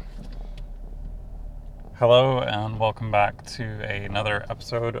Hello and welcome back to another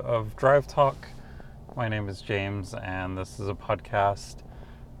episode of Drive Talk. My name is James and this is a podcast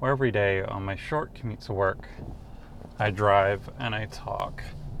where every day on my short commute to work, I drive and I talk.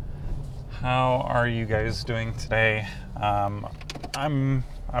 How are you guys doing today? I'm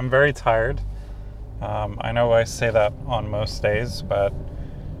very tired. I know I say that on most days, but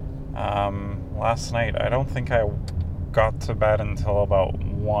last night I don't think I got to bed until about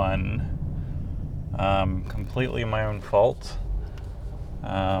 1. Completely my own fault.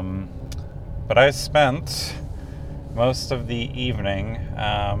 But I spent most of the evening,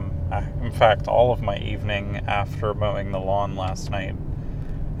 in fact, all of my evening after mowing the lawn last night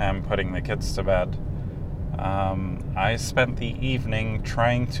and putting the kids to bed. I spent the evening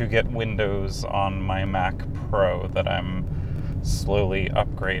trying to get Windows on my Mac Pro that I'm slowly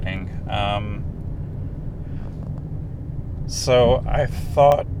upgrading. So I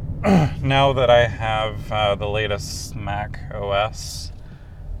thought, now that I have the latest Mac OS,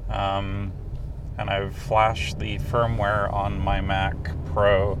 and I've flashed the firmware on my Mac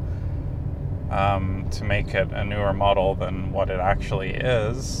Pro to make it a newer model than what it actually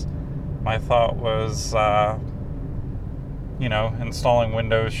is, my thought was, installing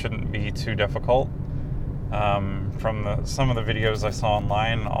Windows shouldn't be too difficult. From some of the videos I saw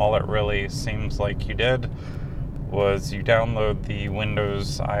online, all it really seems like you did was you download the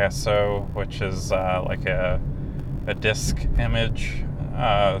Windows ISO, which is like a disk image.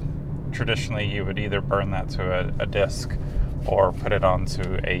 Traditionally, you would either burn that to a disk or put it onto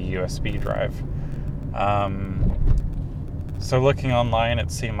a USB drive. So looking online, it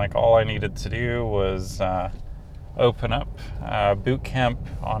seemed like all I needed to do was open up Boot Camp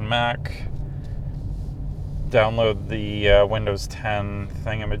on Mac, download the Windows 10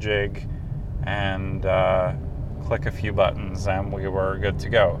 thingamajig, and click a few buttons and we were good to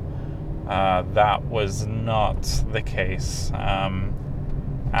go. That was not the case.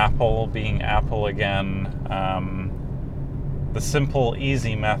 Apple being Apple again, the simple,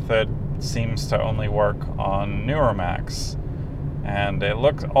 easy method seems to only work on newer Macs. And it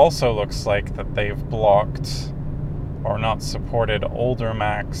also looks like that they've blocked or not supported older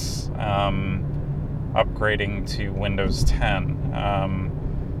Macs upgrading to Windows 10.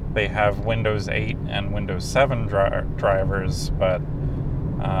 They have Windows 8 and Windows 7 drivers, but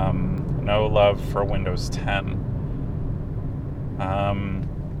no love for Windows 10.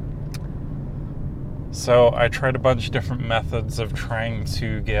 So I tried a bunch of different methods of trying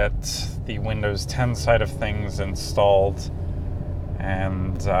to get the Windows 10 side of things installed,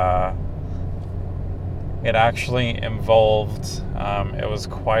 and it actually involved, it was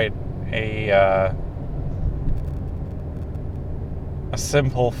quite a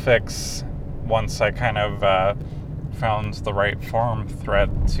simple fix once I kind of found the right forum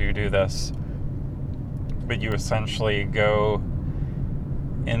thread to do this. But you essentially go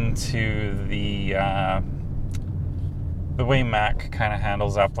into the way Mac kind of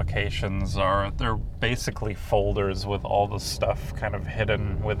handles applications are they're basically folders with all the stuff kind of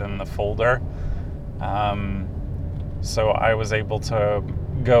hidden within the folder. So I was able to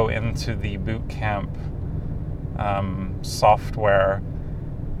go into the Boot Camp software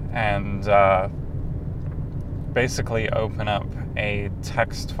and basically open up a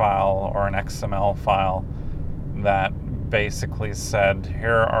text file or an XML file that basically said,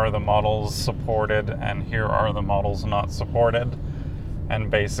 here are the models supported and here are the models not supported,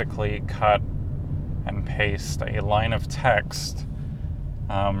 and basically cut and paste a line of text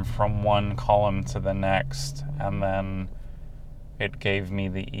from one column to the next, and then it gave me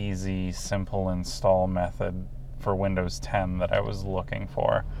the easy, simple install method for Windows 10 that I was looking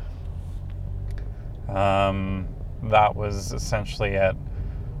for. That was essentially it.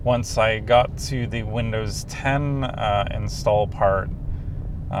 Once I got to the Windows 10 install part,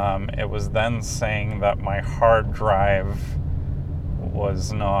 it was then saying that my hard drive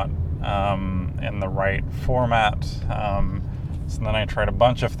was not in the right format. So then I tried a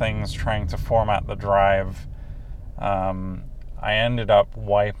bunch of things trying to format the drive. I ended up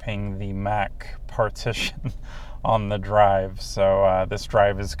wiping the Mac partition on the drive, so this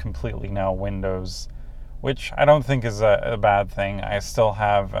drive is completely now Windows, which I don't think is a bad thing. I still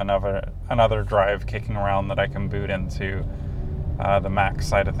have another drive kicking around that I can boot into the Mac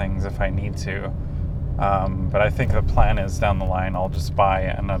side of things if I need to. But I think the plan is down the line I'll just buy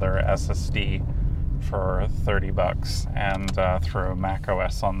another SSD for $30 and throw Mac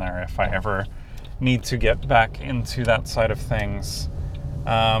OS on there if I ever need to get back into that side of things.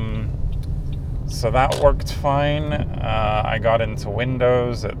 So that worked fine. I got into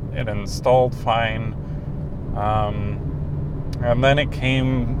Windows. It installed fine. And then it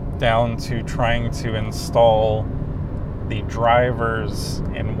came down to trying to install the drivers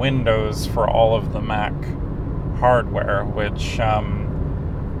in Windows for all of the Mac hardware, which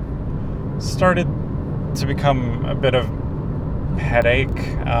started to become a bit of headache.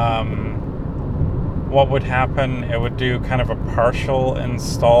 What would happen, it would do kind of a partial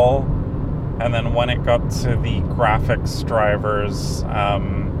install, and then when it got to the graphics drivers,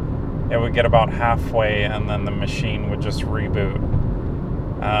 it would get about halfway and then the machine would just reboot.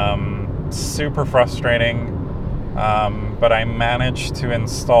 Super frustrating, but I managed to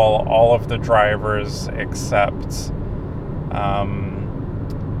install all of the drivers except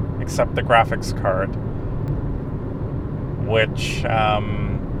the graphics card, which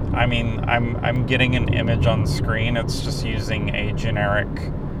I'm getting an image on screen. It's just using a generic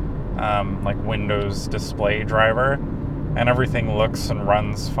like Windows display driver, and everything looks and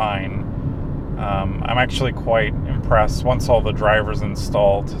runs fine. I'm actually quite impressed once all the drivers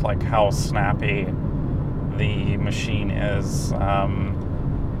installed, like how snappy the machine is.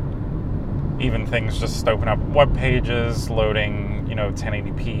 Even things just open up web pages, loading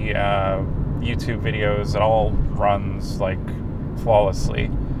 1080p YouTube videos, it all runs like flawlessly.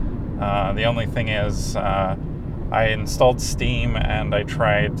 The only thing is I installed Steam and I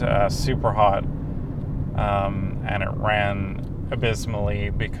tried Superhot, and it ran abysmally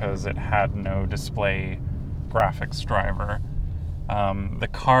because it had no display graphics driver. The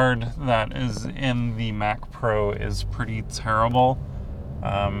card that is in the Mac Pro is pretty terrible.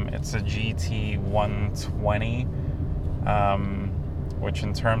 It's a GT120, which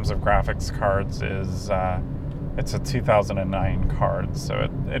in terms of graphics cards is it's a 2009 card, so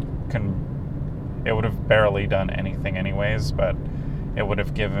it would have barely done anything anyways, but it would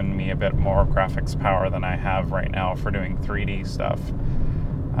have given me a bit more graphics power than I have right now for doing 3D stuff.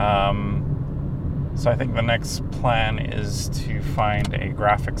 So I think the next plan is to find a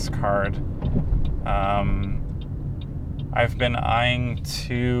graphics card. I've been eyeing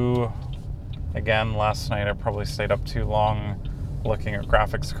two. Again, last night I probably stayed up too long looking at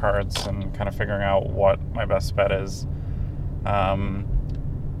graphics cards and kind of figuring out what my best bet is. I'm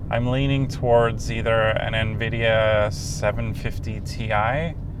leaning towards either an NVIDIA 750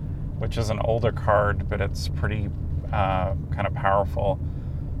 Ti, which is an older card, but it's pretty kind of powerful.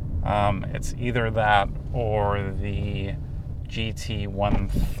 It's either that or the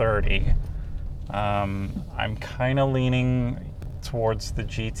GT130. I'm kind of leaning towards the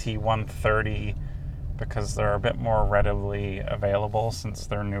GT130 because they're a bit more readily available since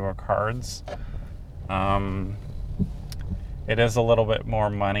they're newer cards. It is a little bit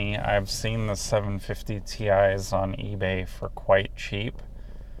more money. I've seen the 750 Ti's on eBay for quite cheap.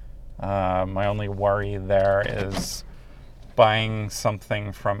 My only worry there is buying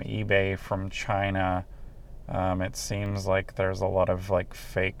something from eBay from China. It seems like there's a lot of like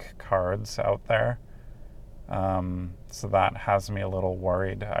fake cards out there. So that has me a little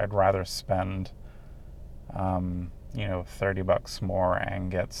worried. I'd rather spend $30 more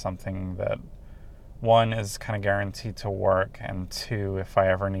and get something that, one, is kind of guaranteed to work, and two, if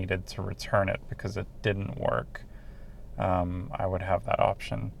I ever needed to return it because it didn't work, I would have that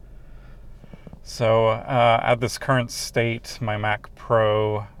option. So at this current state, my Mac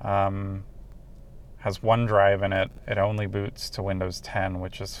Pro has one drive in it. It only boots to Windows 10,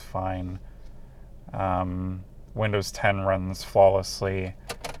 which is fine. Windows 10 runs flawlessly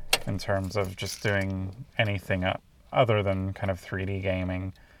in terms of just doing anything other than kind of 3D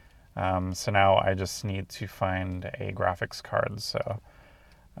gaming. So now I just need to find a graphics card. So,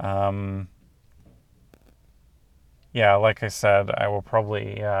 yeah, like I said, I will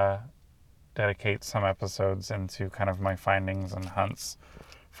probably dedicate some episodes into kind of my findings and hunts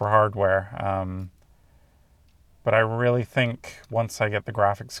for hardware. But I really think once I get the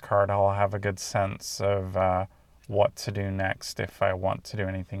graphics card, I'll have a good sense of what to do next if I want to do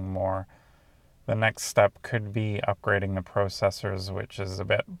anything more. The next step could be upgrading the processors, which is a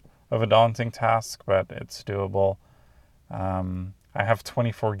bit of a daunting task, but it's doable. I have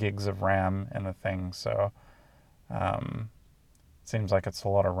 24 gigs of RAM in the thing, so it seems like it's a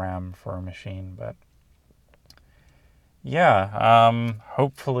lot of RAM for a machine, but yeah,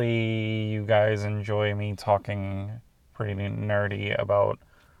 hopefully you guys enjoy me talking pretty nerdy about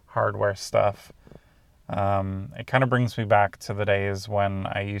hardware stuff. It kind of brings me back to the days when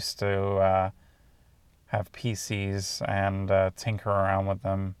I used to have PCs and tinker around with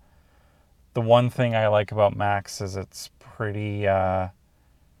them. The one thing I like about Macs is it's pretty, you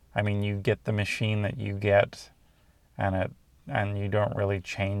get the machine that you get, and you don't really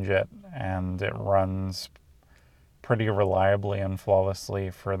change it, and it runs pretty reliably and flawlessly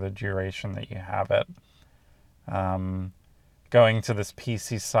for the duration that you have it. going to this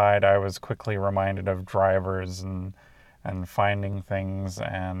PC side, I was quickly reminded of drivers and finding things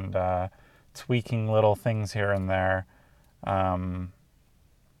and tweaking little things here and there,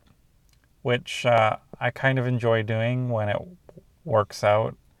 which I kind of enjoy doing when it works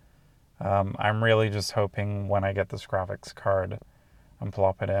out. I'm really just hoping when I get this graphics card and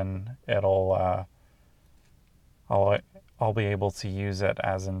plop it in, I'll be able to use it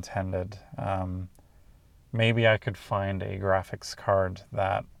as intended. Maybe I could find a graphics card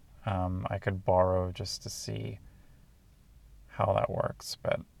that I could borrow just to see how that works,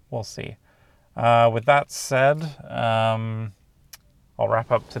 but we'll see. With that said, I'll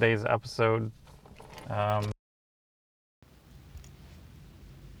wrap up today's episode.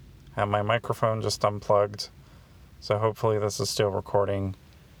 And my microphone just unplugged, so hopefully this is still recording.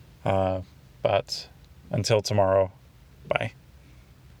 But until tomorrow, bye.